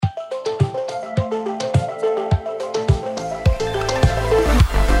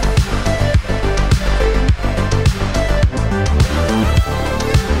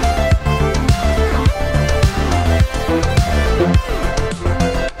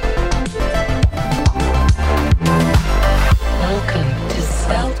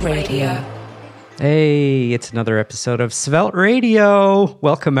Radio. Hey, it's another episode of Svelte Radio.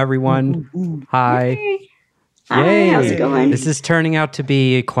 Welcome, everyone. Hi. Yay. Hi, how's it going? This is turning out to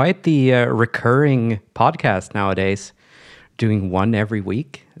be quite the recurring podcast nowadays. Doing one every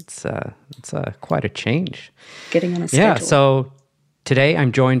week. It's quite a change. Getting on a schedule. Yeah, so today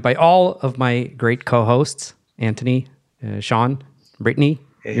I'm joined by all of my great co-hosts, Anthony, Sean, Brittany,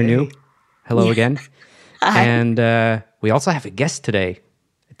 you're new. Hello again. Hi. And we also have a guest today.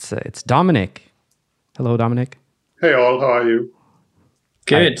 It's Dominic. Hello, Dominic. Hey all, how are you?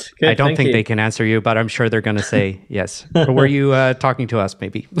 Good. I don't think they can answer you, but I'm sure they're going to say yes. Or were you talking to us,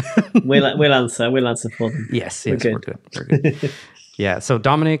 maybe? We'll answer for them. Yes, We're we're good. Yeah, so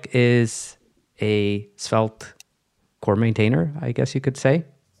Dominic is a Svelte core maintainer, I guess you could say.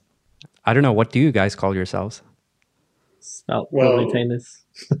 I don't know, what do you guys call yourselves? Svelte Well, maintainers.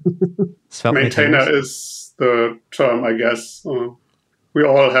 Svelte Maintainer maintainers? is the term, I guess. We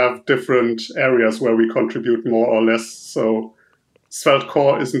all have different areas where we contribute more or less. So Svelte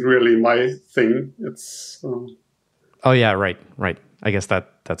core isn't really my thing. It's Oh, yeah, right. I guess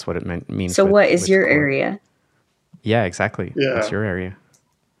that's what it means. So what is with your core. area? Yeah, exactly. Yeah. What's your area?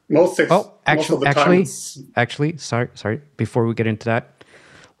 most of the time. Actually, sorry. Before we get into that,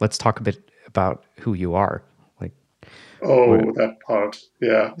 let's talk a bit about who you are. Like, That part.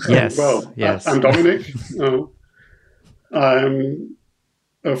 Yeah. Yes, Well, yes. I'm Dominic. I'm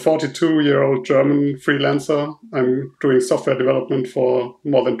a 42-year-old German freelancer. I'm doing software development for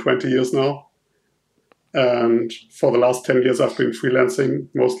more than 20 years now. And for the last 10 years, I've been freelancing,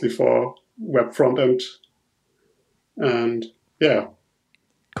 mostly for web front-end. And yeah,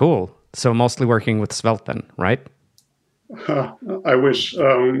 cool. So mostly working with Svelte then, right? I wish.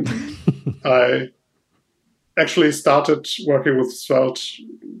 I actually started working with Svelte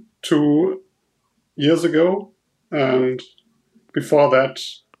 2 years ago. And before that,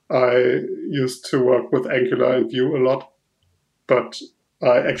 I used to work with Angular and Vue a lot. But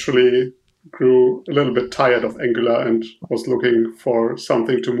I actually grew a little bit tired of Angular and was looking for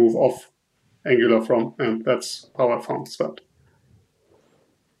something to move off Angular from. And that's how I found Svelte.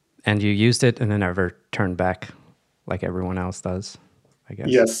 And you used it and then never turned back like everyone else does, I guess.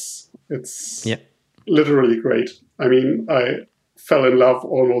 Yes, it's literally great. I mean, I fell in love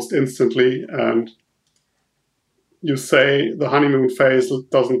almost instantly, and you say the honeymoon phase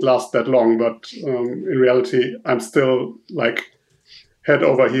doesn't last that long, but in reality, I'm still like head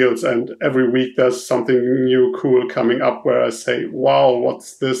over heels, and every week there's something new, cool coming up where I say, wow,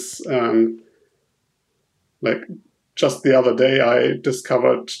 what's this? And like just the other day, I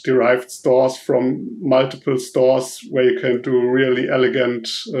discovered derived stores from multiple stores where you can do really elegant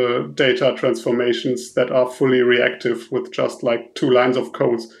data transformations that are fully reactive with just like 2 lines of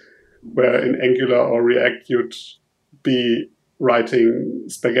code, where in Angular or React, you'd be writing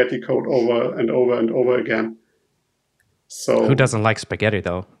spaghetti code over and over and over again. So Who doesn't like spaghetti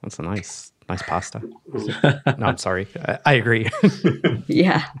though? That's a nice pasta. No, I'm sorry. I agree.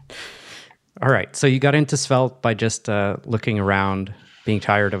 Yeah. All right. So you got into Svelte by just looking around, being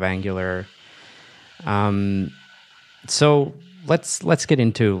tired of Angular. So let's get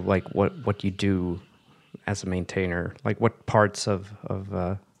into like what you do as a maintainer. Like what parts of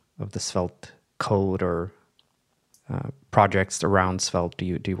the Svelte code or projects around Svelte do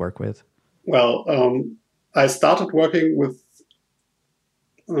you work with? Well, I started working with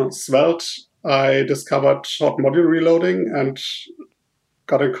Svelte. I discovered hot module reloading and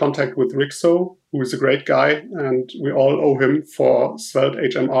got in contact with Rixo, who is a great guy, and we all owe him for Svelte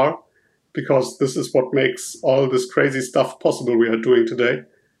HMR, because this is what makes all this crazy stuff possible we are doing today.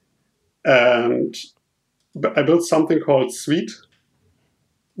 And I built something called Suite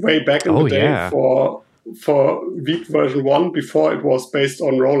way back in the day for Vite version 1, before it was based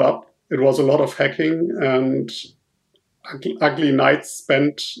on Rollup. It was a lot of hacking and ugly nights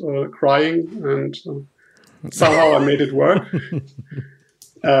spent crying, and somehow I made it work.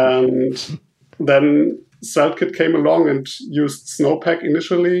 And then SvelteKit came along and used Snowpack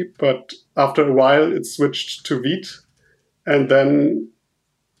initially, but after a while it switched to Vite. And then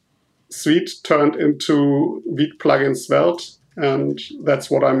Suite turned into Vite plugin Svelte, and that's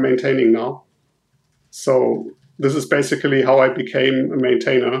what I'm maintaining now. So this is basically how I became a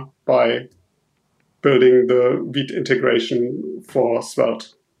maintainer, by building the Vite integration for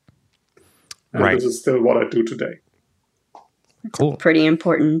Svelte. And Right. This is still what I do today. Cool. Pretty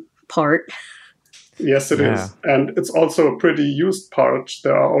important part. Yes, it is. And it's also a pretty used part.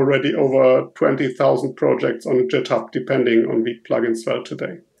 There are already over 20,000 projects on GitHub, depending on Vite plugin Svelte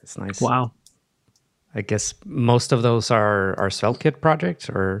today. That's nice. Wow. I guess most of those are SvelteKit projects,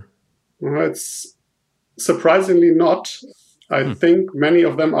 or It's surprisingly not. I think many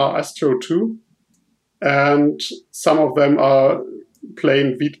of them are Astro 2, and some of them are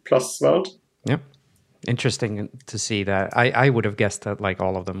plain Vite plus Svelte. Yep. Interesting to see that. I would have guessed that like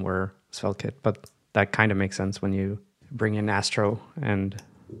all of them were SvelteKit, but that kind of makes sense when you bring in Astro and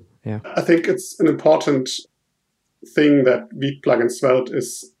yeah. I think it's an important thing that Vite plugin Svelte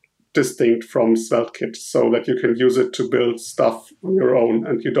is distinct from SvelteKit, so that you can use it to build stuff on your own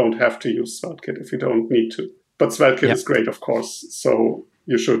and you don't have to use SvelteKit if you don't need to. But SvelteKit is great, of course, so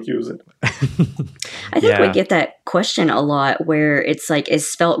you should use it. I think we get that question a lot where it's like,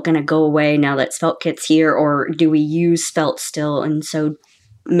 is Svelte going to go away now that SvelteKit's here, or do we use Svelte still? And so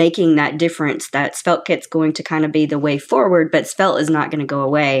making that difference that SvelteKit's going to kind of be the way forward, but Svelte is not going to go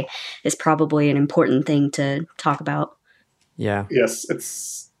away is probably an important thing to talk about. Yeah. Yes,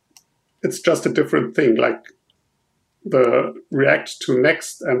 it's just a different thing. Like the React to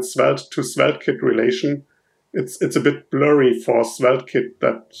Next and Svelte to SvelteKit relation, it's a bit blurry for SvelteKit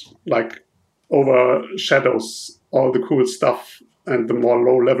that like overshadows all the cool stuff and the more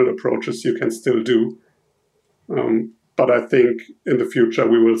low-level approaches you can still do. But I think in the future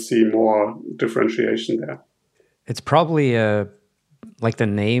we will see more differentiation there. It's probably like the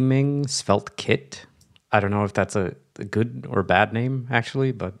naming SvelteKit. I don't know if that's a good or bad name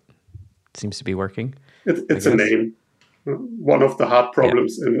actually, but it seems to be working. It's a name. One of the hard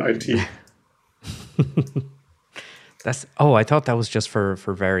problems in IT. I thought that was just for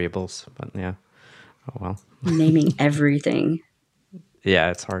variables, but yeah. Oh well. Naming everything.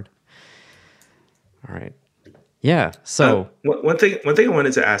 Yeah, it's hard. All right. Yeah. So one thing I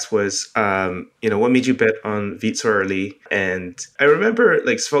wanted to ask was, what made you bet on Vite so early? And I remember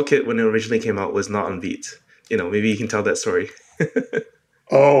like SvelteKit when it originally came out was not on Vite. Maybe you can tell that story.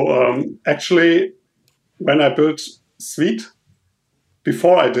 Actually, when I built Suite,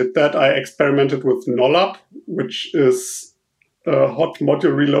 before I did that, I experimented with Nollup, which is a hot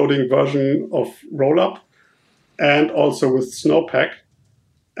module reloading version of Rollup, and also with Snowpack.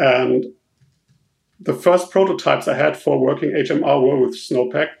 And the first prototypes I had for working HMR were with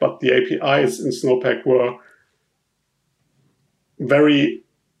Snowpack, but the APIs in Snowpack were very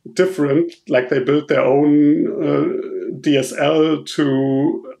different. Like they built their own DSL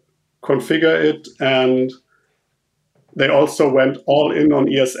to configure it, and they also went all in on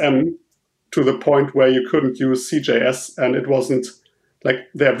ESM to the point where you couldn't use CJS, and it wasn't like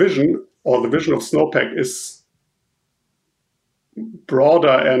their vision, or the vision of Snowpack is broader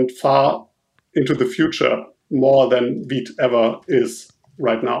and far into the future, more than Vite ever is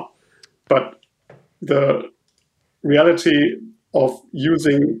right now. But the reality of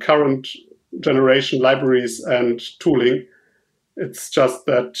using current generation libraries and tooling, it's just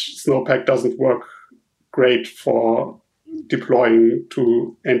that Snowpack doesn't work great for deploying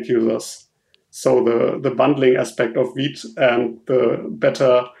to end users. So the bundling aspect of Vite and the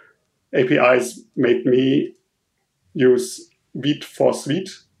better APIs made me use Vite for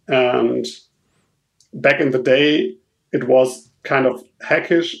Suite. And back in the day, it was kind of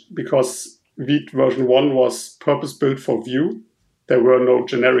hackish because Vite version 1 was purpose-built for Vue. There were no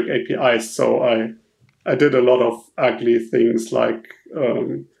generic APIs, so I did a lot of ugly things like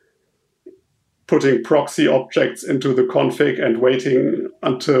putting proxy objects into the config and waiting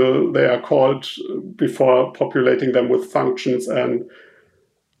until they are called before populating them with functions. And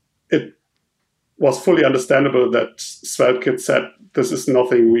it was fully understandable that SvelteKit said, this is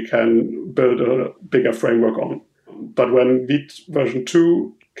nothing we can build a bigger framework on. But when Vite version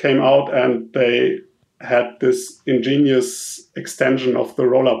 2 came out and they had this ingenious extension of the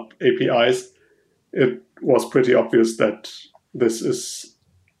Rollup APIs, it was pretty obvious that this is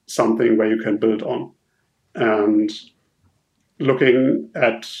something where you can build on. And looking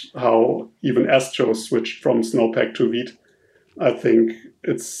at how even Astro switched from Snowpack to Vite, I think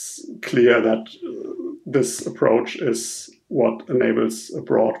it's clear that this approach is what enables a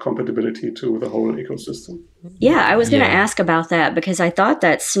broad compatibility to the whole ecosystem. Yeah, I was going to ask about that because I thought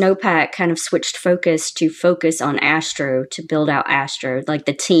that Snowpack kind of switched focus on Astro to build out Astro. Like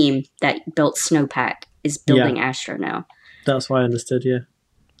the team that built Snowpack is building Astro now. That's what I understood, yeah.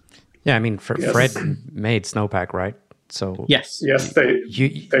 Yeah, I mean, Fred made Snowpack, right? So yes, they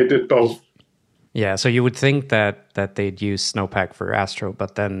did both. Yeah, so you would think that they'd use Snowpack for Astro,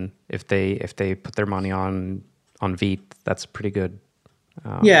 but then if they put their money on Vite, that's pretty good.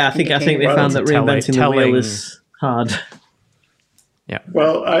 I think they found that reinventing the wheel is hard. Yeah.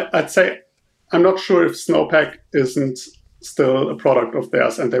 Well, I'd say I'm not sure if Snowpack isn't still a product of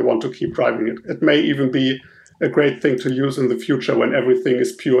theirs and they want to keep driving it. It may even be a great thing to use in the future when everything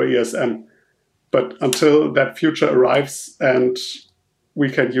is pure ESM. But until that future arrives and we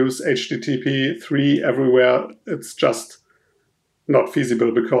can use HTTP 3 everywhere, it's just not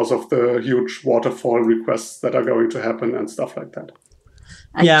feasible because of the huge waterfall requests that are going to happen and stuff like that.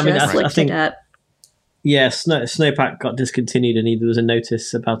 I think Snowpack got discontinued, and there was a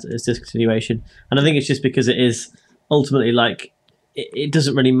notice about its discontinuation. And I think it's just because it is ultimately like it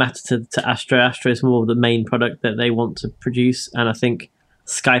doesn't really matter to Astro. Astro is more of the main product that they want to produce, and I think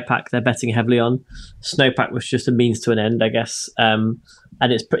Skypack they're betting heavily on. Snowpack was just a means to an end, I guess. And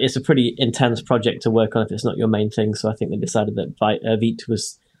it's a pretty intense project to work on if it's not your main thing. So I think they decided that Vite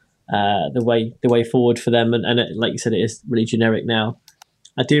was the way forward for them. And like you said, it is really generic now.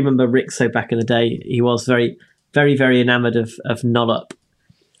 I do remember Rixo back in the day. He was very, very, very enamored of Nolup,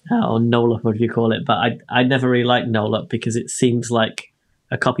 or Nolup, whatever you call it. But I never really liked Nolup because it seems like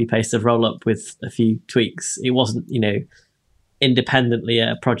a copy paste of Rollup with a few tweaks. It wasn't, independently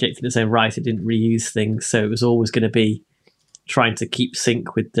a project in its own right. It didn't reuse things, so it was always going to be trying to keep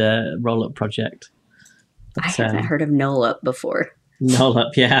sync with the Rollup project. But, I haven't heard of Nolup before.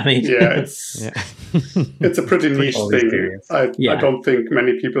 Nolup, yeah, it's a pretty niche thing. I don't think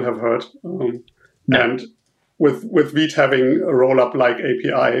many people have heard. No. And with Vite having a Rollup-like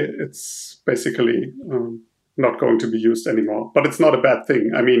API, it's basically not going to be used anymore. But it's not a bad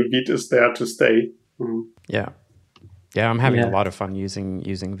thing. I mean, Vite is there to stay. Yeah, I'm having a lot of fun using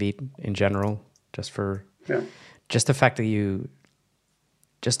Vite in general, just the fact that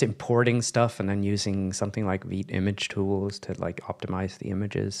just importing stuff and then using something like Vite image tools to like optimize the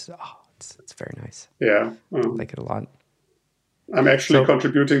images. Oh, it's very nice. Yeah. I like it a lot. I'm actually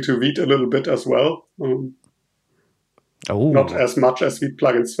contributing to Vite a little bit as well. Not as much as Vite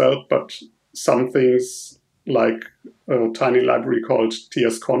plugin Svelte, but some things like a tiny library called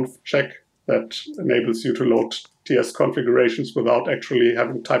tsconf check that enables you to load TS configurations without actually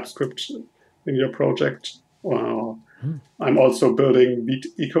having TypeScript in your project. I'm also building Vite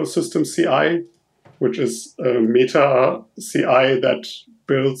Ecosystem CI, which is a meta CI that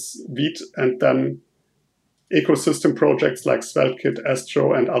builds Vite and then ecosystem projects like SvelteKit,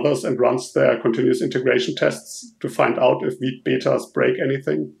 Astro, and others, and runs their continuous integration tests to find out if Vite betas break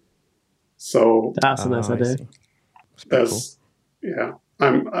anything. So that's a nice idea. There's,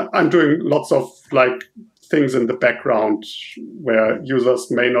 I'm doing lots of like things in the background where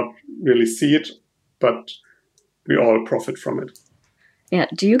users may not really see it, but we all profit from it. Yeah.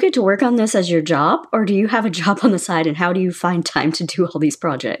 Do you get to work on this as your job, or do you have a job on the side, and how do you find time to do all these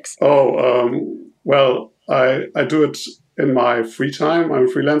projects? Well, I do it in my free time. I'm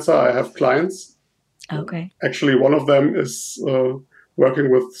a freelancer. I have clients. Okay. Actually, one of them is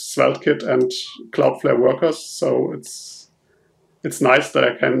working with SvelteKit and Cloudflare workers. So it's nice that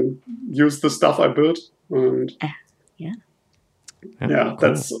I can use the stuff I built. And cool.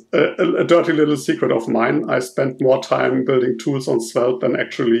 That's a dirty little secret of mine. I spent more time building tools on Svelte than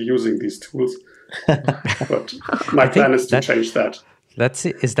actually using these tools. But my plan is to change that.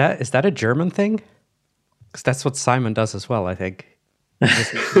 Is that a German thing? Because that's what Simon does as well, I think. He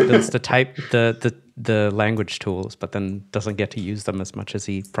builds the language tools, but then doesn't get to use them as much as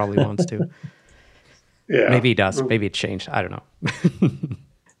he probably wants to. Yeah. Maybe he does. Maybe it changed. I don't know.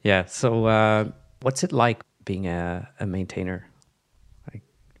 Yeah. So what's it like being a maintainer? Like,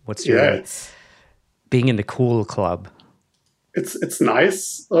 what's your being in the cool club? It's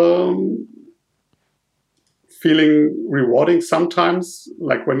nice. Feeling rewarding sometimes,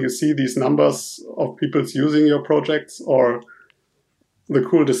 like when you see these numbers of people using your projects or the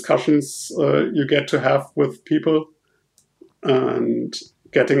cool discussions you get to have with people and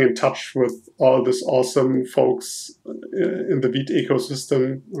getting in touch with all this awesome folks in the Vite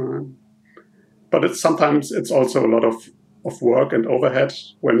ecosystem. But sometimes it's also a lot of work and overhead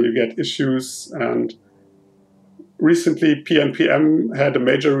when you get issues. And recently, PNPM had a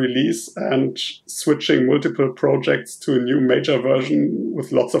major release, and switching multiple projects to a new major version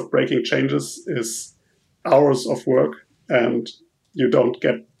with lots of breaking changes is hours of work, and you don't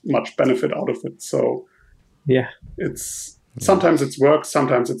get much benefit out of it. So sometimes it's work,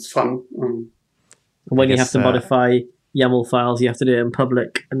 sometimes it's fun. When you have to modify YAML files, you have to do it in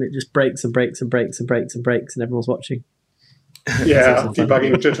public, and it just breaks and breaks and breaks and breaks and breaks, and everyone's watching. Yeah,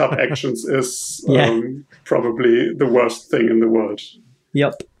 debugging GitHub Actions is probably the worst thing in the world.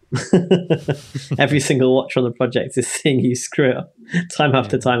 Yep. Every single watcher on the project is seeing you screw it up time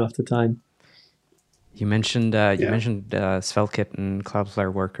after time after time. You mentioned SvelteKit and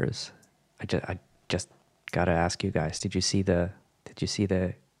Cloudflare workers. I just gotta ask you guys: Did you see the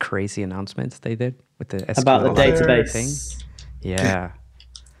crazy announcements they did with the SQL about the database thing? Yeah.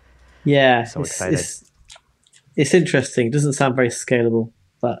 Yeah. So excited. It's interesting. It doesn't sound very scalable,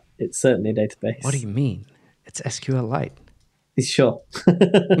 but it's certainly a database. What do you mean? It's SQLite. Sure.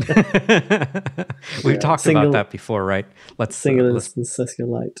 We've talked about that before, right? Single instance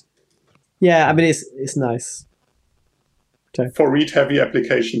SQLite. Yeah, I mean it's nice. Okay. For read-heavy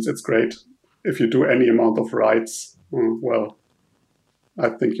applications, it's great. If you do any amount of writes, well, I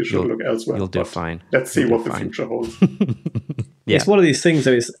think you should look elsewhere. You'll do fine. Let's see what the future holds. Yeah. It's one of these things,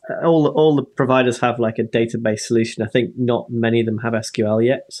 though, is all the providers have like a database solution. I think not many of them have SQL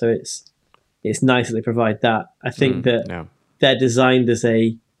yet, so it's nice that they provide that. I think that they're designed as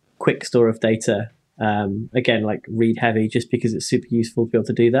a quick store of data, again, like read heavy, just because it's super useful to be able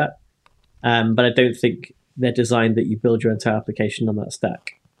to do that. But I don't think they're designed that you build your entire application on that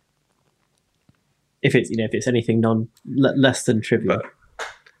stack. If it's anything less than trivial.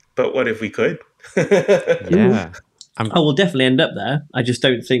 But what if we could? Yeah. We'll definitely end up there. I just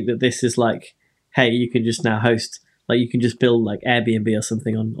don't think that this is like, hey, you can just now host, like you can just build like Airbnb or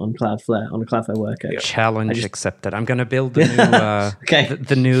something on Cloudflare, on a Cloudflare worker. Challenge accepted. I'm going to build the new,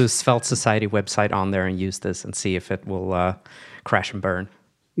 the new Svelte Society website on there and use this and see if it will crash and burn.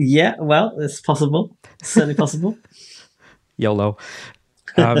 Yeah, well, it's possible. It's certainly possible. YOLO.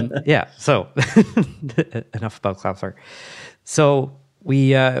 Yeah, so enough about Cloudflare. So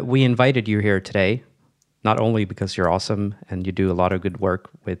we invited you here today, not only because you're awesome and you do a lot of good work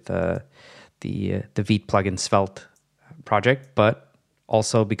with the Vite plugin Svelte project, but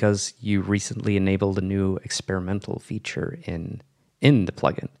also because you recently enabled a new experimental feature in the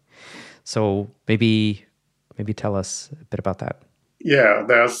plugin. So maybe tell us a bit about that. Yeah,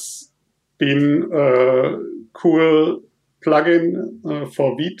 there's been a cool plugin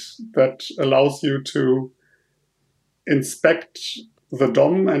for Vite that allows you to inspect the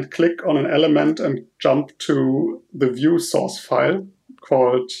DOM and click on an element and jump to the view source file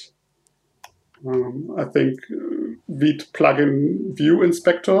called, I think, Vite plugin view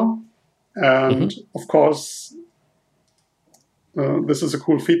inspector. And of course, this is a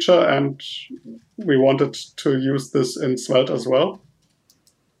cool feature, and we wanted to use this in Svelte as well.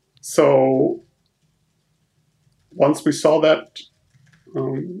 So once we saw that,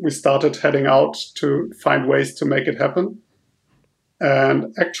 we started heading out to find ways to make it happen.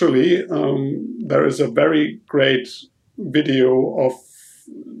 And actually, there is a very great video of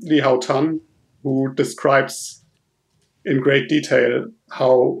Lihao Tan, who describes in great detail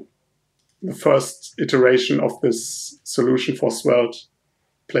how the first iteration of this solution for Svelte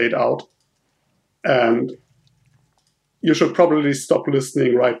played out. And you should probably stop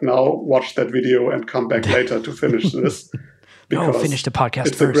listening right now, watch that video, and come back later to finish this. Because finish the podcast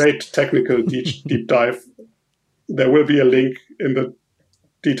it's first. A great technical deep dive. There will be a link in the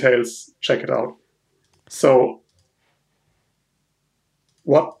details. Check it out. So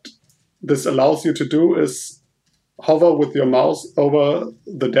what this allows you to do is hover with your mouse over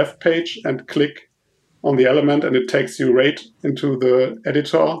the dev page and click on the element, and it takes you right into the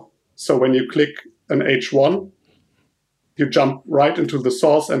editor. So when you click an H1, you jump right into the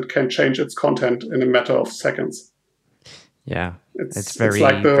source and can change its content in a matter of seconds. Yeah, it's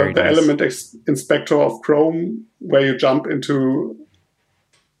like the nice element inspector of Chrome, where you jump into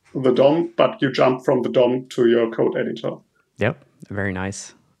the DOM, but you jump from the DOM to your code editor. Yep, very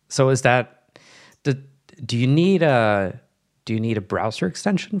nice. So is that do you need a browser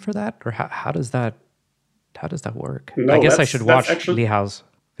extension for that, or how does that work? No, I guess I should watch Lihao's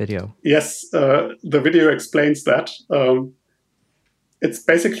video. Yes, the video explains that. It's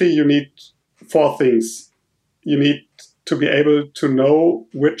basically you need 4 things. You need to be able to know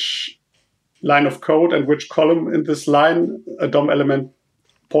which line of code and which column in this line a DOM element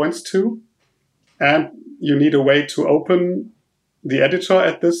points to. And you need a way to open the editor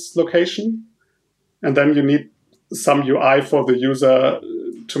at this location. And then you need some UI for the user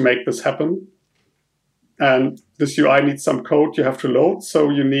to make this happen. And this UI needs some code you have to load.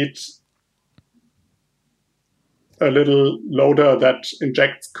 So you need a little loader that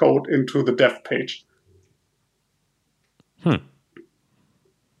injects code into the dev page.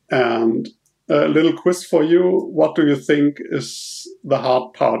 And a little quiz for you. What do you think is the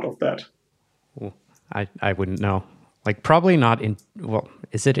hard part of that? Ooh, I wouldn't know. Like probably not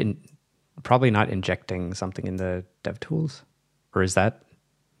probably not injecting something in the DevTools? Or is that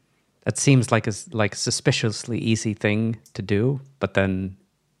seems like a suspiciously easy thing to do, but then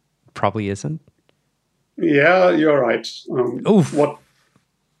probably isn't? Yeah, you're right.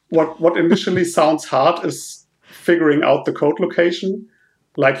 What initially sounds hard is figuring out the code location.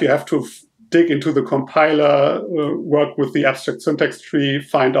 Like you have to dig into the compiler, work with the abstract syntax tree,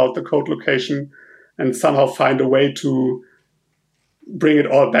 find out the code location, and somehow find a way to bring it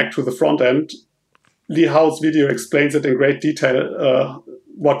all back to the front end. Lihao's video explains it in great detail,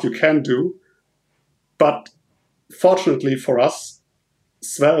 what you can do. But fortunately for us,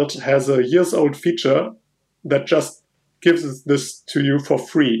 Svelte has a years-old feature that just gives this to you for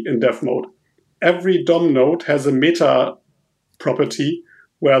free in dev mode. Every DOM node has a meta property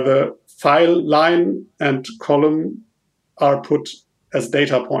where the file line and column are put as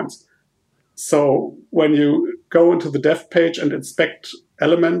data points. So when you go into the dev page and inspect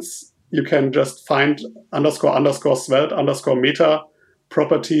elements, you can just find __svelte _meta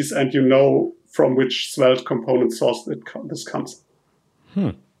properties, and you know from which Svelte component source this comes.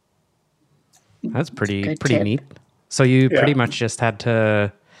 That's pretty neat. So you pretty much just had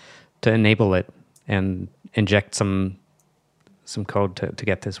to enable it and inject some code to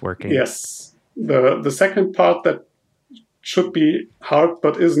get this working. Yes. The second part that should be hard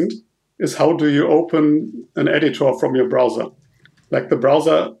but isn't is how do you open an editor from your browser? Like the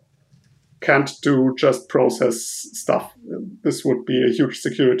browser can't do just process stuff. This would be a huge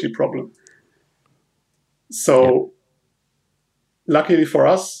security problem. So luckily for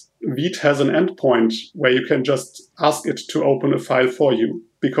us, Vite has an endpoint where you can just ask it to open a file for you,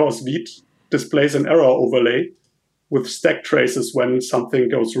 because Vite displays an error overlay with stack traces when something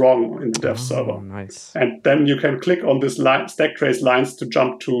goes wrong in the dev server. Nice. And then you can click on this stack trace lines to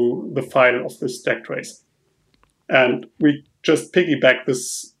jump to the file of this stack trace. And we just piggyback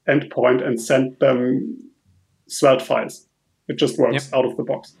this endpoint and send them Svelte files. It just works out of the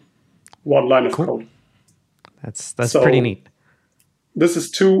box. One line of code. That's pretty neat. This is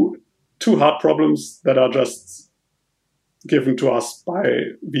two hard problems that are just given to us by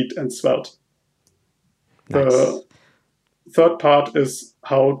Vite and Svelte. Nice. The third part is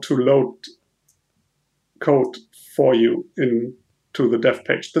how to load code for you into the dev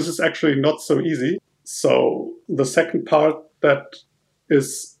page. This is actually not so easy. So the second part that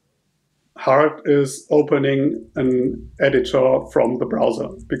is hard is opening an editor from the browser,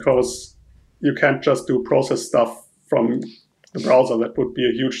 because you can't just do process stuff from the browser. That would be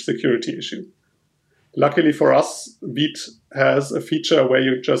a huge security issue. Luckily for us, Vite has a feature where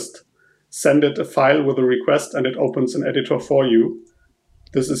you just send it a file with a request and it opens an editor for you.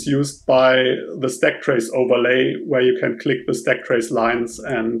 This is used by the stack trace overlay, where you can click the stack trace lines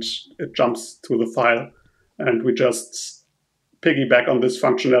and it jumps to the file. And we just piggyback on this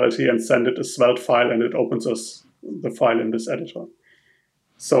functionality and send it a Svelte file, and it opens us the file in this editor.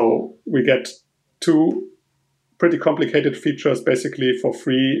 So we get two pretty complicated features basically for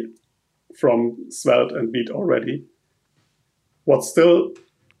free from Svelte and Vite already. What's still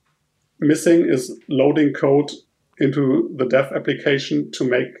missing is loading code into the dev application to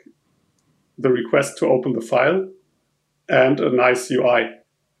make the request to open the file, and a nice UI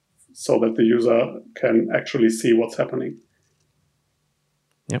so that the user can actually see what's happening.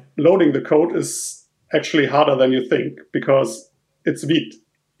 Yep. Loading the code is actually harder than you think, because it's Vite.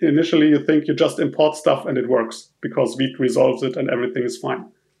 Initially, you think you just import stuff and it works because Vite resolves it and everything is fine.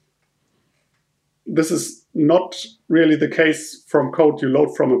 This is not really the case from code you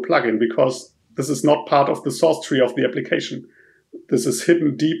load from a plugin, because this is not part of the source tree of the application. This is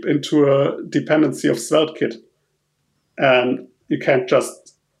hidden deep into a dependency of SvelteKit. And you can't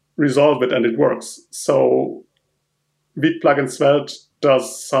just resolve it and it works. So Vite plugin Svelte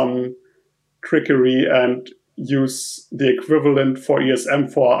does some trickery and use the equivalent for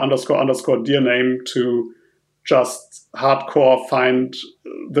ESM for __dir name to just hardcore find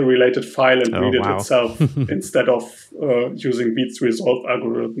the related file and read it itself instead of using Vite's resolve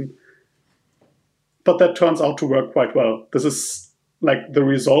algorithm. But that turns out to work quite well. This is like the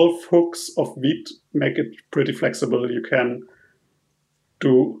resolve hooks of Vite make it pretty flexible. You can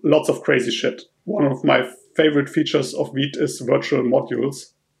do lots of crazy shit. One of my favorite features of Vite is virtual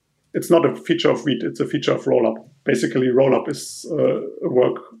modules. It's not a feature of Vite, it's a feature of Rollup. Basically, Rollup is a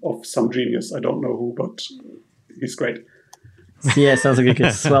work of some genius. I don't know who, but he's great. Yeah, sounds like a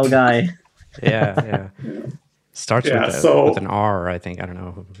good swell guy. Yeah. Starts with an R, I think. I don't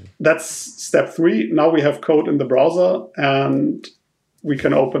know. That's step 3. Now we have code in the browser and we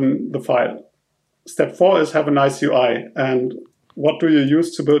can open the file. Step 4 is have a nice UI. And what do you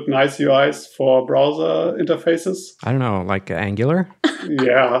use to build nice UIs for browser interfaces? I don't know, like Angular?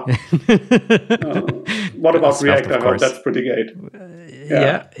 Yeah. What about React? I heard that's pretty great.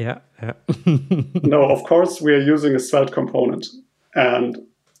 Yeah. No, of course, we are using a Svelte component. And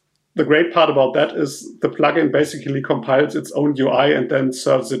the great part about that is the plugin basically compiles its own UI and then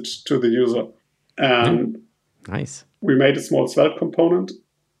serves it to the user. And nice. We made a small Svelte component.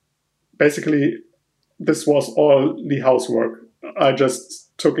 Basically, this was all Lee Howe's work. I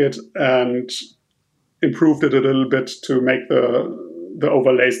just took it and improved it a little bit to make the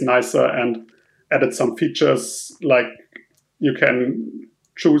overlays nicer and added some features, like you can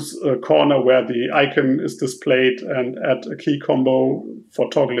choose a corner where the icon is displayed and add a key combo for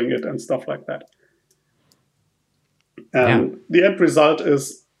toggling it and stuff like that. And the end result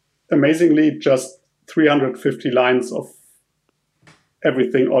is amazingly just 350 lines of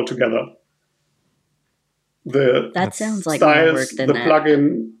everything all together. That sounds like styles, more work than the that.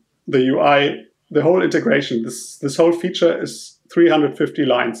 plugin, the UI, the whole integration. This whole feature is 350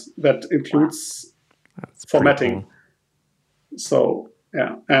 lines. That includes formatting. Cool. So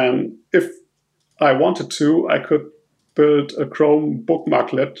yeah, and if I wanted to, I could build a Chrome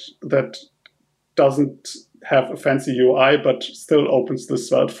bookmarklet that doesn't have a fancy UI, but still opens the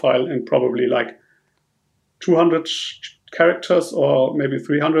Svelte file in probably like 200 characters or maybe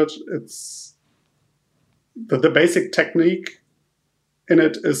 300. It's the basic technique in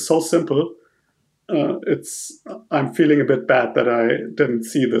it is so simple. I'm feeling a bit bad that I didn't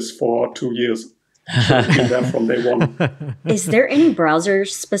see this for 2 years. Should have been there from day one. Is there any browser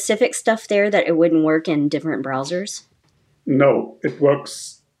specific stuff there that it wouldn't work in different browsers? No, it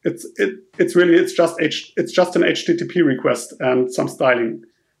works. It's just an HTTP request and some styling,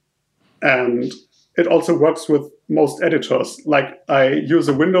 and it also works with most editors. Like I use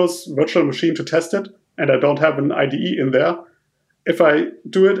a Windows virtual machine to test it, and I don't have an IDE in there. If I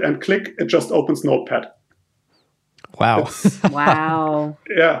do it and click, it just opens Notepad. Wow. Wow.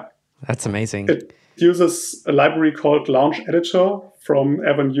 Yeah. That's amazing. It uses a library called Launch Editor from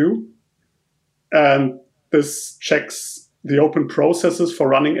Avenue, and this checks the open processes for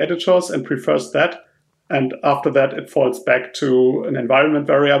running editors and prefers that. And after that, it falls back to an environment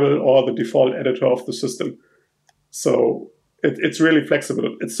variable or the default editor of the system. So it's really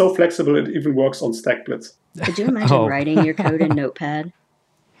flexible. It's so flexible, it even works on StackBlitz. Could you imagine writing your code in Notepad?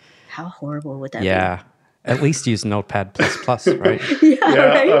 How horrible would that be? Yeah. At least use Notepad++, right?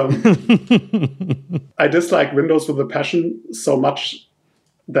 Right? I dislike Windows with a passion so much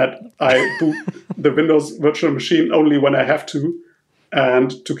that I boot the Windows virtual machine only when I have to.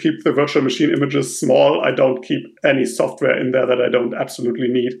 And to keep the virtual machine images small, I don't keep any software in there that I don't absolutely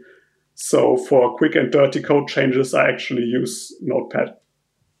need. So for quick and dirty code changes, I actually use Notepad.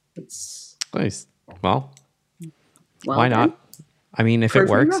 It's nice. Well, Well why then. not? I mean, if it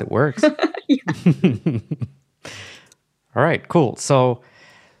works, it works. All right, cool. So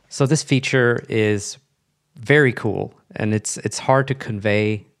this feature is very cool, and it's hard to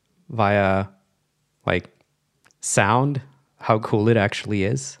convey via like sound how cool it actually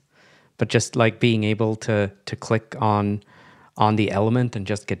is, but just like being able to click on the element and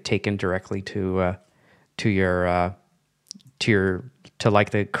just get taken directly to like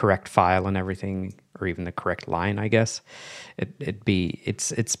the correct file and everything, or even the correct line, I guess.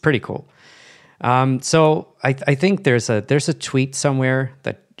 It's pretty cool. So I think there's a tweet somewhere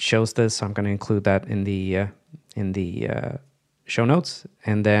that shows this. I'm going to include that in the show notes.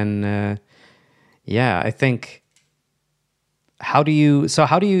 And then I think how do you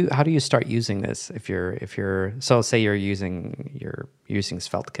start using this if you're so say you're using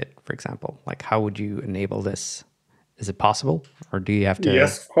SvelteKit, for example? Like, how would you enable this? Is it possible, or do you have to?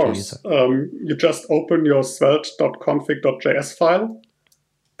 Yes, of course. You just open your svelte.config.js file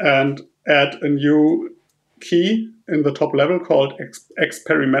and add a new key in the top level called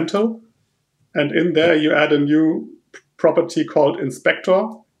experimental. And in there, you add a new property called inspector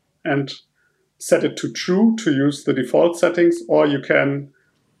and set it to true to use the default settings, or you can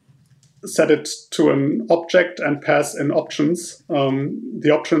set it to an object and pass in options. The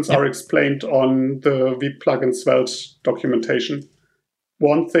options are explained on the vplugin Svelte documentation.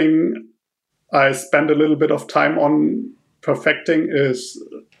 One thing I spend a little bit of time on perfecting is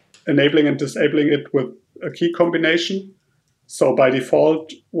enabling and disabling it with a key combination. So by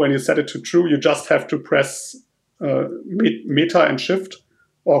default, when you set it to true, you just have to press Meta and Shift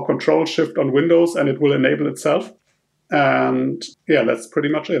or Control Shift on Windows, and it will enable itself. And yeah, that's pretty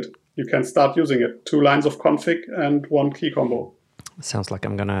much it. You can start using it. 2 lines of config and 1 key combo. Sounds like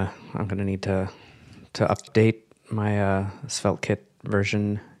I'm gonna need to update my SvelteKit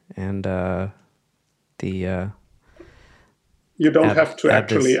version and You don't have to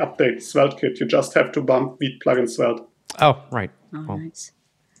actually update SvelteKit. You just have to bump vplugin Svelte. Oh, right. Oh, well, nice.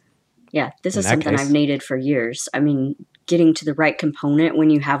 Yeah, this is something I've needed for years. I mean, getting to the right component when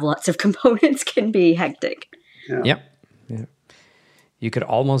you have lots of components can be hectic. Yeah. Yep. Yeah. You could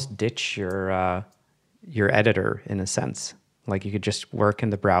almost ditch your editor in a sense. Like you could just work in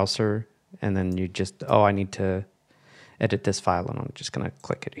the browser, and then you just I need to edit this file, and I'm just gonna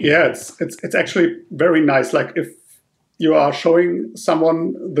click it here. Yeah, it's actually very nice. Like if you are showing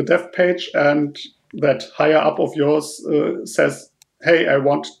someone the dev page, and that higher up of yours says, "Hey, I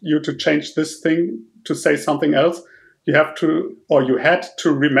want you to change this thing to say something else," you had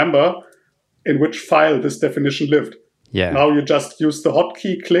to remember in which file this definition lived. Yeah. Now you just use the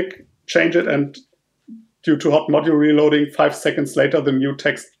hotkey, click, change it, and due to hot module reloading, 5 seconds later, the new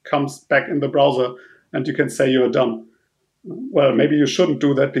text comes back in the browser, and you can say you're done. Well, maybe you shouldn't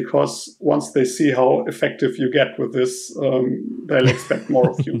do that, because once they see how effective you get with this, they'll expect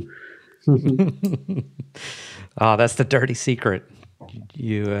more of you. Oh, that's the dirty secret.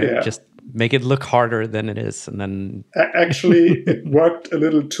 You just make it look harder than it is, and then actually it worked a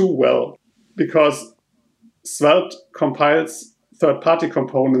little too well, because Svelte compiles third-party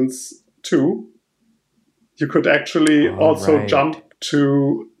components too. You could actually also jump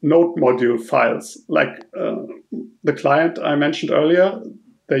to node module files, like the client I mentioned earlier.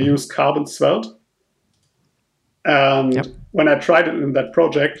 They use Carbon Svelte, and when I tried it in that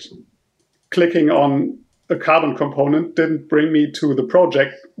project, clicking on a Carbon component didn't bring me to the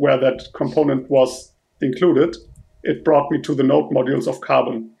project where that component was included. It brought me to the node modules of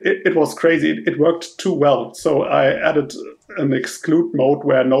Carbon. It was crazy. It worked too well. So I added an exclude mode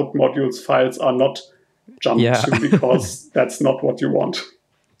where node modules files are not jumped to, because that's not what you want.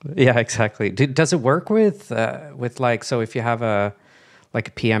 Yeah, exactly. Does it work with like, so if you have a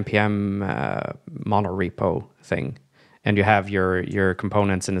PNPM monorepo thing, and you have your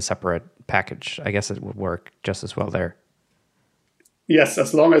components in a separate package, I guess it would work just as well there. Yes,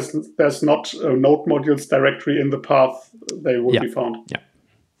 as long as there's not a node modules directory in the path, they will be found. Yeah.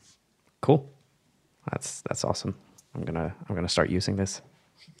 Cool. That's awesome. I'm gonna start using this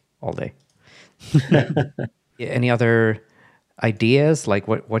all day. Any other ideas? Like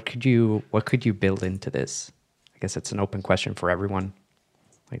what could you build into this? I guess it's an open question for everyone.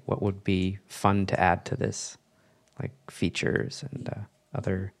 Like what would be fun to add to this, like features and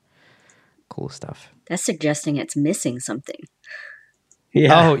other cool stuff. That's suggesting it's missing something.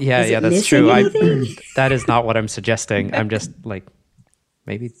 Yeah. Oh, yeah, that's true. That is not what I'm suggesting. I'm just like,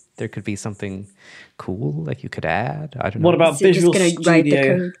 maybe there could be something cool like you could add. I don't know. What about Visual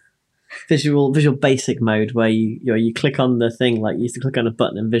Studio? Visual Basic mode, where you click on the thing, like you used to click on a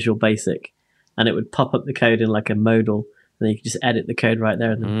button in Visual Basic, and it would pop up the code in like a modal, and then you could just edit the code right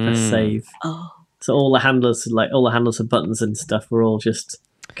there and then press save. Oh. So all the handlers for buttons and stuff were all just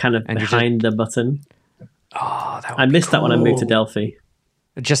kind of behind the button. Oh, I missed that when I moved to Delphi.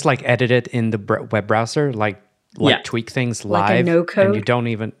 Just like edit it in the web browser, like tweak things live, like a no code, and you don't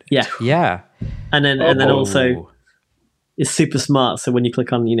even yeah. And then also it's super smart. So when you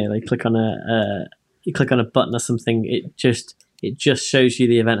click on you click on a button or something, it just shows you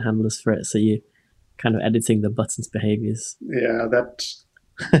the event handlers for it. So you kind of editing the button's behaviors. Yeah, that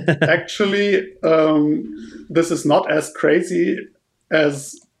actually this is not as crazy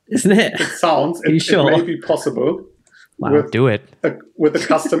as isn't it? It sounds. It may be possible. Wow, do it with a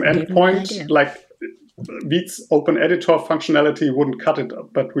custom endpoint. Like Vite's open editor functionality wouldn't cut it,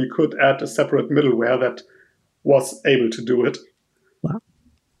 but we could add a separate middleware that was able to do it. Wow.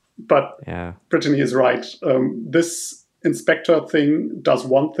 But Brittany is right. This inspector thing does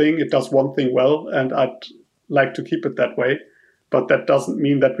one thing. It does one thing well, and I'd like to keep it that way. But that doesn't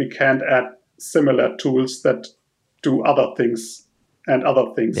mean that we can't add similar tools that do other things and other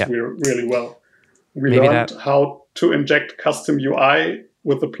things really well. We learned how to inject custom UI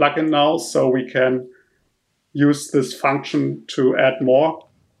with the plugin now, so we can use this function to add more,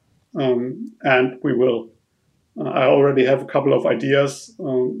 and we will. I already have a couple of ideas.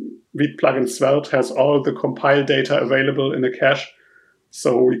 Vite plugin Svelte has all the compile data available in a cache,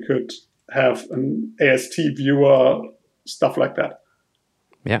 so we could have an AST viewer, stuff like that.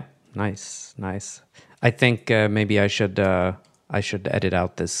 Yeah, nice. I think maybe I should edit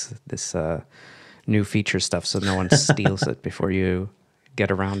out this new feature stuff so no one steals it before you get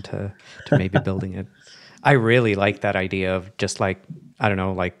around to maybe building it. I really like that idea of just like, I don't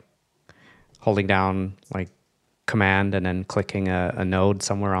know, like holding down like command and then clicking a node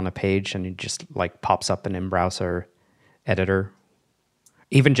somewhere on a page, and it just like pops up an in-browser editor.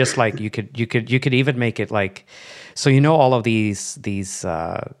 Even just like you could even make it like, so all of these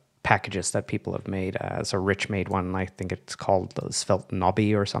packages that people have made. So Rich made one, I think it's called the Svelte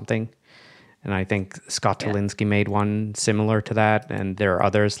Nobby or something. And I think Scott Tolinsky made one similar to that. And there are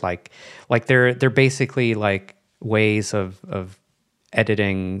others like they're basically like ways of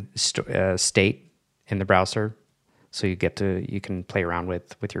editing state in the browser. So you can play around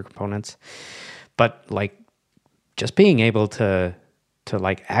with your components. But like just being able to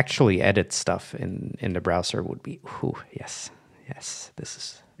like actually edit stuff in the browser would be, yes,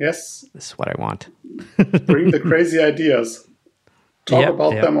 this is what I want. Bring the crazy ideas. Talk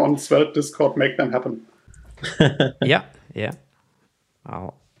about them on Svelte Discord. Make them happen. Yeah.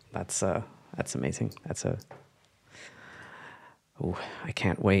 Oh, that's amazing. Oh, I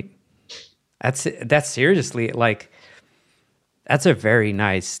can't wait. That's seriously like, that's a very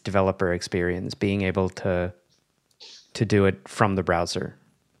nice developer experience, being able to do it from the browser.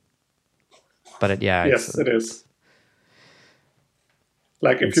 But yes, it is.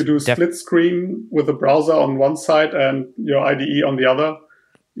 Like if you do split screen with the browser on one side and your IDE on the other,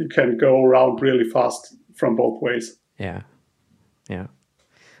 you can go around really fast from both ways. Yeah.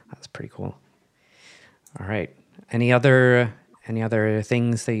 That's pretty cool. All right. Any other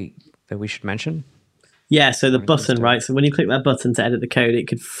things that we should mention? Yeah, so the button, right? So when you click that button to edit the code, it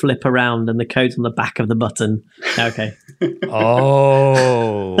could flip around and the code's on the back of the button. Okay.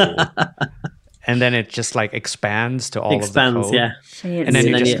 Oh. And then it just like expands to all of the code. Yeah. And then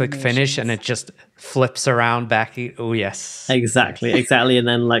you just click finish and it just flips around back. Oh, yes. Exactly. And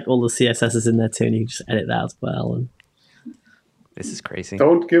then like all the CSS is in there too, and you can just edit that as well. And this is crazy.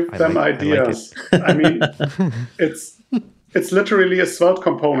 Don't give them ideas. I mean, it's literally a Svelte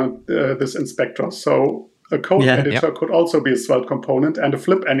component, this inspector. So a code editor could also be a Svelte component, and a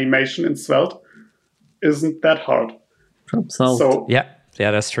flip animation in Svelte isn't that hard. Problem solved. So yeah,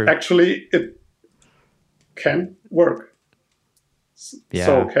 that's true. Actually, it can work. Yeah.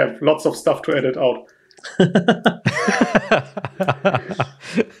 So have lots of stuff to edit out.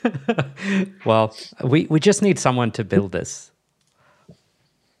 Well, we just need someone to build this.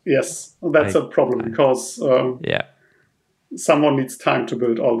 Yes, that's a problem because someone needs time to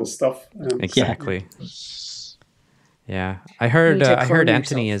build all this stuff. Exactly. Yeah, I heard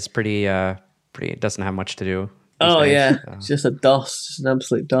Anthony is pretty doesn't have much to do. Oh days, it's just a DOS, just an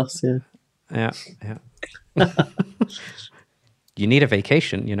absolute DOS. Yeah. You need a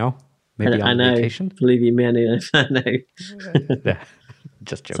vacation, Maybe I know. Vacation. Believe you me, I know.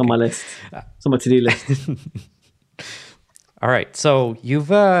 Just joking. It's on my list. It's on my to-do list. All right, so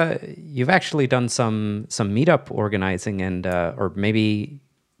you've actually done some meetup organizing and or maybe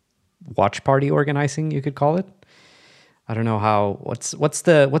watch party organizing, you could call it. I don't know what's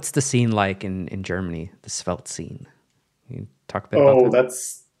the scene like in Germany, the Svelte scene. Can you talk a bit about that?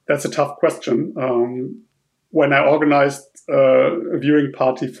 That's a tough question. When I organized a viewing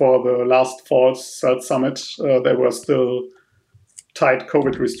party for the last fall's Svelte Summit, there were still tight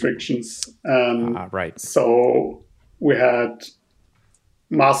COVID restrictions, and right. So we had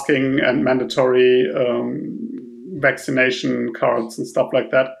masking and mandatory vaccination cards and stuff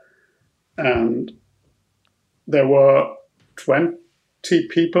like that. And there were 20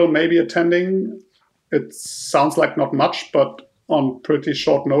 people maybe attending. It sounds like not much, but on pretty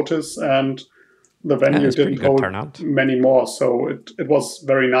short notice. And the venue didn't hold turnout. Many more. So it was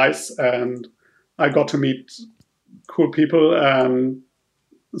very nice. And I got to meet cool people and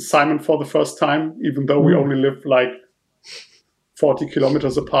Simon for the first time, even though we only live like 40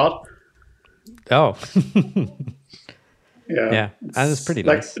 kilometers apart. Oh. Yeah, that's pretty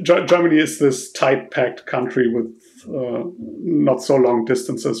nice. Like Germany is this tight-packed country with not so long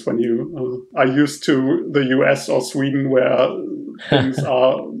distances when you are used to the US or Sweden where things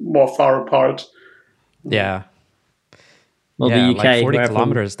are more far apart. Yeah. Well, the UK, like 40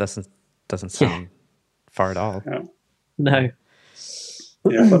 kilometers doesn't sound far at all. Yeah. No.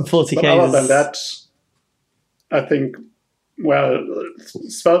 Yeah, but 40 but other than that, I think,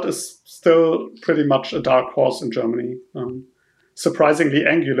 Svelte is still pretty much a dark horse in Germany. Surprisingly,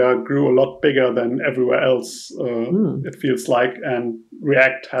 Angular grew a lot bigger than everywhere else, it feels like, and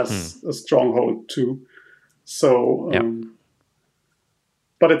React has a stronghold too. So,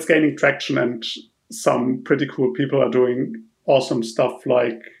 but it's gaining traction, and some pretty cool people are doing awesome stuff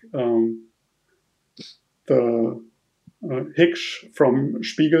like the Hiksch from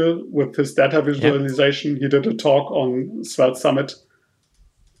Spiegel with his data visualization. He did a talk on Svelte Summit.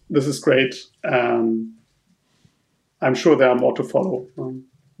 This is great. I'm sure there are more to follow.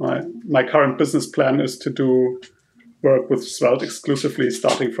 My current business plan is to do work with Svelte exclusively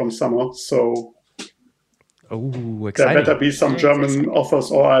starting from summer. So there better be some German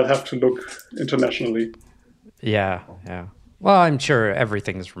offers or I'll have to look internationally. Yeah. Well, I'm sure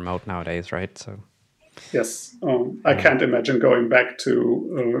everything's remote nowadays, right? So. Yes, I can't imagine going back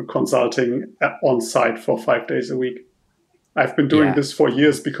to consulting on site for 5 days a week. I've been doing this for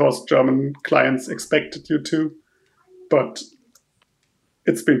years because German clients expected you to, but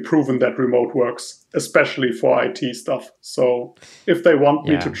it's been proven that remote works, especially for IT stuff. So if they want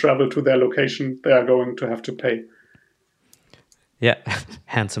me to travel to their location, they are going to have to pay. Yeah,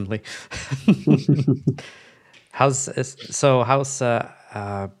 handsomely. How's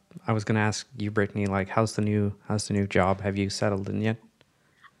I was going to ask you, Brittany, like how's the new job? Have you settled in yet?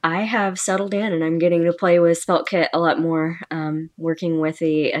 I have settled in and I'm getting to play with SvelteKit a lot more, working with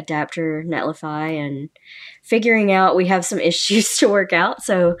the adapter Netlify and figuring out we have some issues to work out.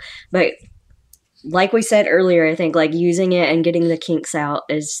 So, but like we said earlier, I think like using it and getting the kinks out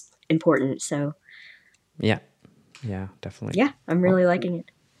is important. So yeah, definitely. Yeah, I'm really liking it.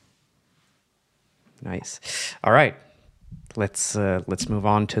 Nice. All right, let's move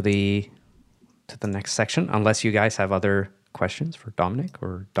on to the next section. Unless you guys have other questions for Dominic,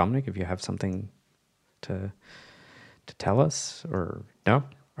 or Dominic, if you have something to tell us, or no?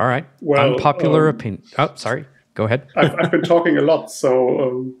 All right. Well, unpopular opinion. Oh, sorry. Go ahead. I've been talking a lot,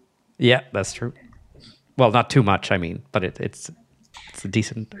 so yeah, that's true. Well, not too much, I mean, but it's a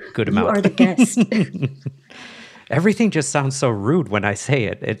decent, good amount. You are the guest. Everything just sounds so rude when I say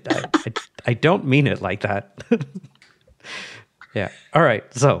it. I don't mean it like that. Yeah. All right.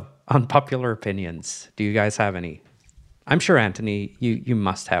 So, unpopular opinions. Do you guys have any? I'm sure, Anthony, you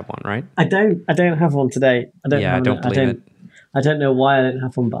must have one, right? I don't have one today. I don't believe it. I don't know why I don't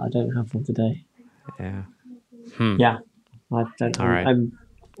have one, but I don't have one today. Yeah. Yeah. I don't. All right. I'm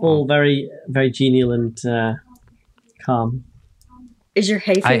all very, very genial and calm. Is your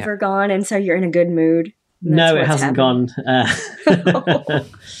hay fever gone, and so you're in a good mood? No, it hasn't gone.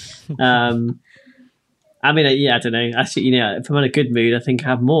 I mean, I don't know. Actually, if I'm in a good mood, I think I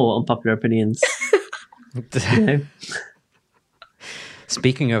have more unpopular opinions.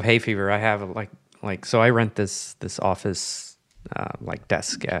 Speaking of hay fever, I have so I rent this office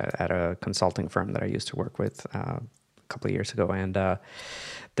desk at a consulting firm that I used to work with a couple of years ago, and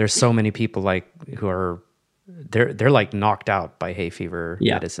there's so many people who are they're like knocked out by hay fever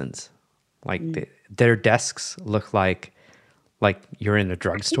medicines. Their desks look like you're in a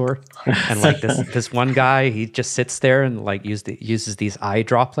drugstore, and this one guy, he just sits there and uses these eye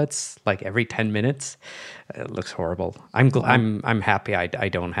droplets every 10 minutes. It looks horrible. I'm happy I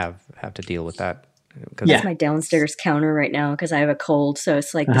don't have to deal with that. That's my downstairs counter right now because I have a cold, so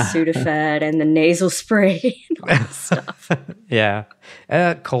it's like the Sudafed and the nasal spray and all that stuff. Yeah,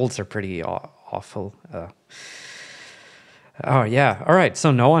 colds are pretty awful. Oh yeah. All right.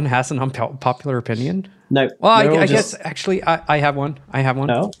 So no one has an unpopular opinion? No. Well, I guess actually I have one.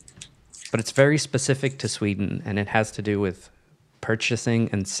 No. But it's very specific to Sweden, and it has to do with purchasing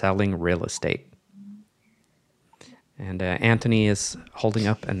and selling real estate. And Anthony is holding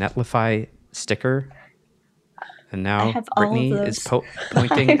up a Netlify sticker, and now Brittany is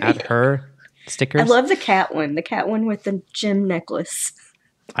pointing at her stickers. I love the cat one with the gem necklace.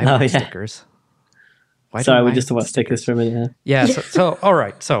 I love stickers. Sorry, we just talked about stickers for a minute. Yeah. So all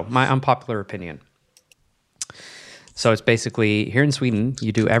right. So my unpopular opinion. So it's basically here in Sweden,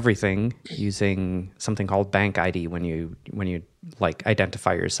 you do everything using something called Bank ID when you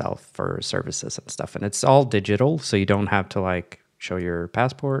identify yourself for services and stuff, and it's all digital, so you don't have to show your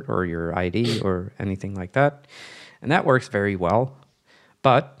passport or your ID or anything like that, and that works very well.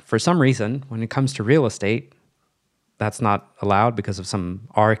 But for some reason, when it comes to real estate, that's not allowed because of some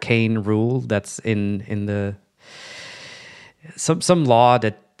arcane rule that's in the some law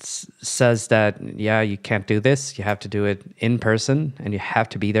that says that you can't do this. You have to do it in person and you have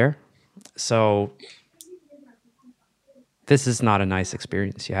to be there. So this is not a nice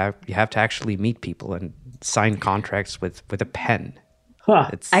experience. You have to actually meet people and sign contracts with a pen. Huh.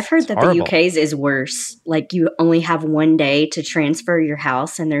 I've heard that horrible. The UK's is worse. You only have one day to transfer your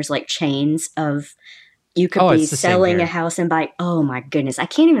house, and there's chains of. You could be selling a house and buy. Oh my goodness! I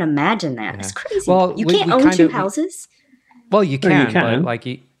can't even imagine that. It's crazy. Well, you can't own two houses. Well, you can, but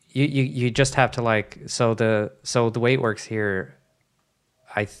you just have to So the way it works here,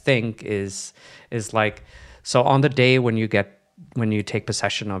 I think is so on the day when you take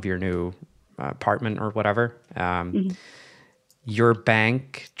possession of your new apartment or whatever, your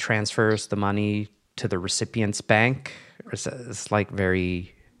bank transfers the money to the recipient's bank. It's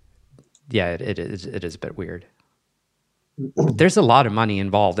very. Yeah, it is a bit weird. There's a lot of money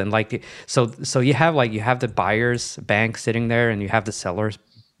involved, and so you have the buyer's bank sitting there, and you have the seller's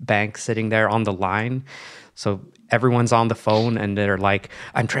bank sitting there on the line. So everyone's on the phone, and they're like,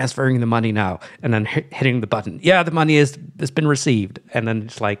 "I'm transferring the money now," and then hitting the button. Yeah, the money has been received, and then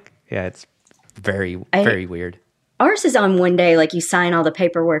it's it's very very weird. Ours is on one day. You sign all the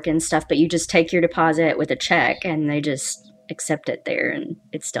paperwork and stuff, but you just take your deposit with a check, and they just accept it there, and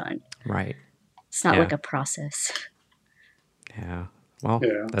it's done. Right. It's not a process. Yeah. Well,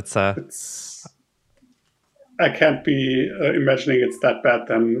 that's I can't be imagining it's that bad.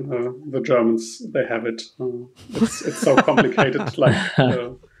 Then the Germans, they have it. It's so complicated.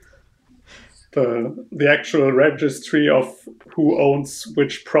 The actual registry of who owns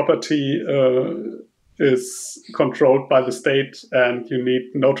which property is controlled by the state, and you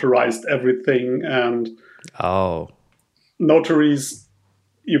need notarized everything. And notaries,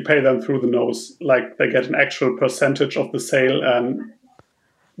 you pay them through the nose. Like, they get an actual percentage of the sale, and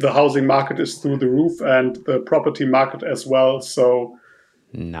the housing market is through the roof, and the property market as well. So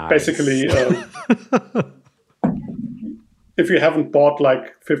basically, if you haven't bought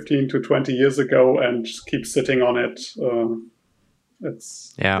like 15 to 20 years ago and just keep sitting on it,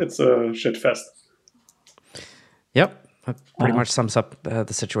 it's a shit fest. Yep. That pretty much sums up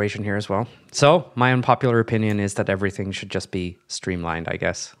the situation here as well. So my unpopular opinion is that everything should just be streamlined, I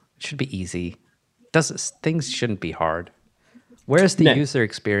guess. It should be easy. Things shouldn't be hard. Where's the user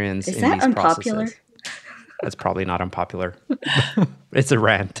experience in these unpopular? Processes? That's probably not unpopular. It's a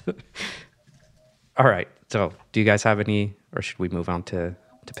rant. All right. So do you guys have any, or should we move on to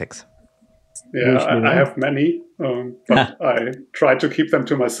picks? Yeah, I have many, but I try to keep them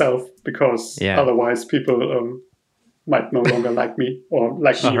to myself because otherwise people might no longer like me or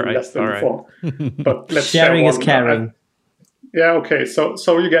like me less than before. But let's sharing is caring. Okay.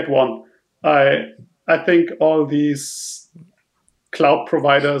 So you get one. I think all these cloud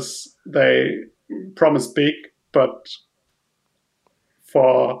providers, they promise big, but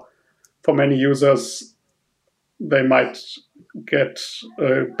for many users, they might get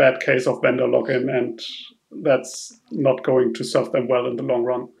a bad case of vendor login, and that's not going to serve them well in the long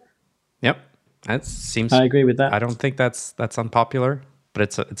run. Yep, that seems. I agree with that. I don't think that's unpopular, but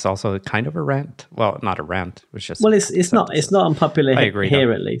it's also kind of a rant. Well, not a rant. It's just it's not unpopular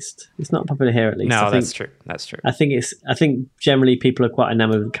here at least. It's not popular here at least. No, that's true. That's true. I think generally people are quite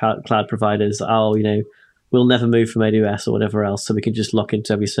enamored with cloud providers. We'll never move from AWS or whatever else, so we can just lock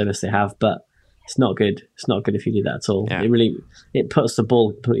into every service they have. But it's not good. It's not good if you do that at all. Yeah. It puts the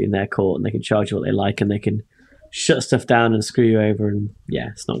ball completely in their court, and they can charge you what they like, and they can shut stuff down and screw you over. And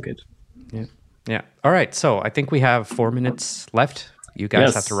it's not good. Yeah. All right. So I think we have 4 minutes left. You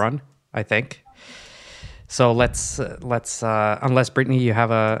guys have to run, I think. So let's unless Brittany, you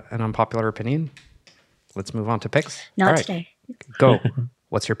have an unpopular opinion, let's move on to picks. Not today. Go.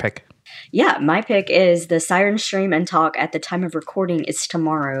 What's your pick? Yeah, my pick is the Siren Stream and Talk. At the time of recording, it's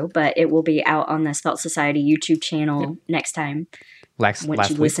tomorrow, but it will be out on the Svelte Society YouTube channel next time. Last once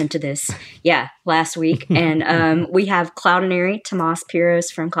you week. Listen to this. Yeah, last week. And we have Cloudinary, Tomas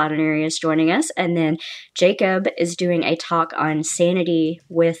Piros from Cloudinary is joining us. And then Jacob is doing a talk on Sanity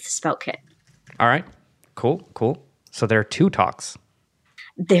with SvelteKit. All right. Cool. So there are 2 talks.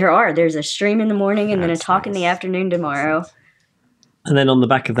 There's a stream in the morning and then a talk in the afternoon tomorrow. And then on the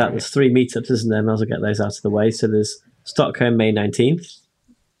back of that, there's 3 meetups, isn't there? Might as well get those out of the way. So there's Stockholm, May 19th.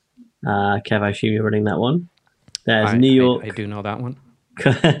 Kev, I assume you're running that one. There's New York. I do know that one.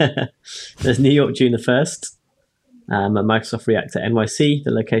 There's New York, June the 1st. At Microsoft Reactor NYC,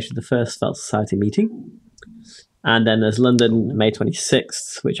 the location of the first Svelte Society meeting. And then there's London, May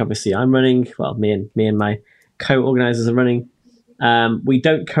 26th, which obviously I'm running. Well, me and my co-organizers are running. We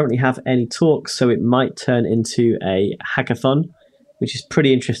don't currently have any talks, so it might turn into a hackathon, which is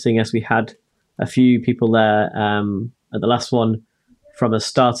pretty interesting, as we had a few people there at the last one from a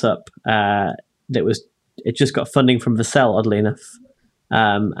startup it just got funding from Vercel, oddly enough,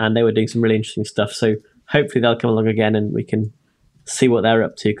 and they were doing some really interesting stuff. So hopefully they'll come along again and we can see what they're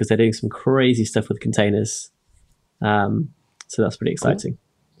up to, because they're doing some crazy stuff with containers. So that's pretty exciting.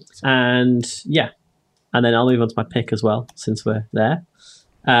 Cool. And then I'll move on to my pick as well, since we're there.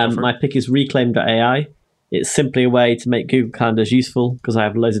 My pick is Reclaim.ai. It's simply a way to make Google Calendars useful, because I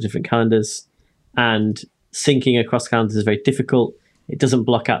have loads of different calendars, and syncing across calendars is very difficult. It doesn't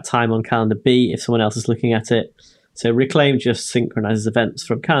block out time on calendar B if someone else is looking at it. So Reclaim just synchronizes events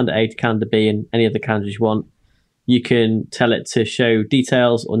from calendar A to calendar B and any other calendars you want. You can tell it to show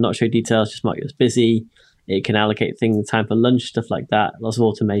details or not show details, just mark it as busy. It can allocate things, time for lunch, stuff like that. Lots of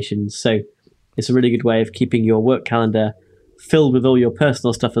automations. So it's a really good way of keeping your work calendar filled with all your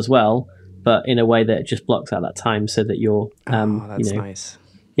personal stuff as well, but in a way that just blocks out that time so that you're, that's nice.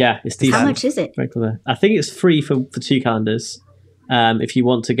 Yeah, it's decent. How much is it? Very clever. I think it's free for 2 calendars. If you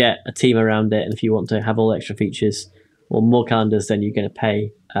want to get a team around it, and if you want to have all the extra features or more calendars, then you're going to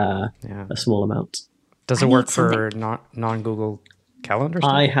pay a small amount. Does it work for non-Google calendars?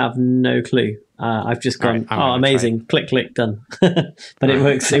 I have no clue. I've just gone, amazing, click, done. But it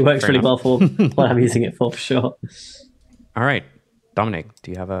works really well for what I'm using it for sure. All right. Dominic,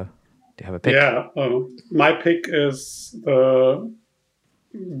 do you have a pick? Yeah, my pick is the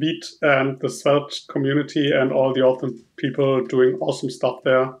Beat and the Svelte community and all the awesome people doing awesome stuff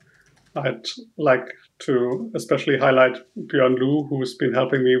there. I'd like to especially highlight Björn Lu, who's been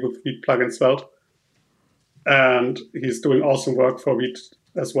helping me with Beat plugin Svelte. And he's doing awesome work for Beat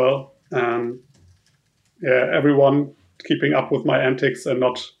as well. everyone keeping up with my antics and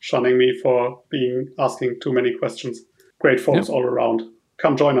not shunning me for asking too many questions. Great folks all around.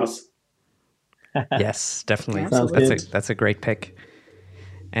 Come join us. Yes, definitely. Absolutely. That's a great pick.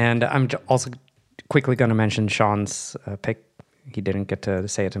 And I'm also quickly going to mention Sean's pick. He didn't get to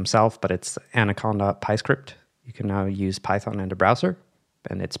say it himself, but it's Anaconda PyScript. You can now use Python in the browser,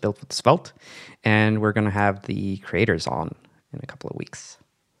 and it's built with Svelte. And we're going to have the creators on in a couple of weeks.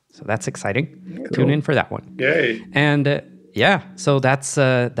 So that's exciting. Cool. Tune in for that one. Yay. And so that's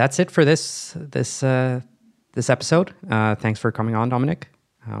it for this episode. Thanks for coming on, Dominic.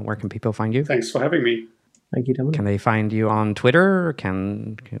 Where can people find you? Thanks for having me. Thank you, Dominic. Can they find you on Twitter?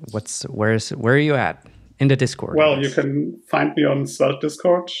 Where are you at? In the Discord? Well, you can find me on Svelte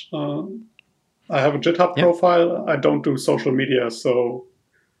Discord. I have a GitHub profile. I don't do social media, so...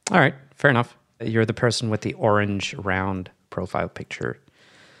 All right, fair enough. You're the person with the orange round profile picture,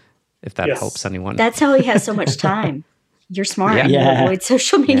 if that helps anyone. That's how he has so much time. You're smart. Yeah. You avoid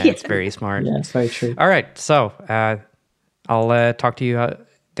social media. Yeah, it's very smart. Yeah, it's very true. All right, so I'll talk to you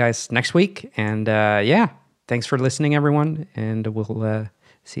guys next week. And thanks for listening, everyone. And we'll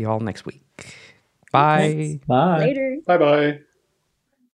see you all next week. Bye. Bye. Later. Bye-bye.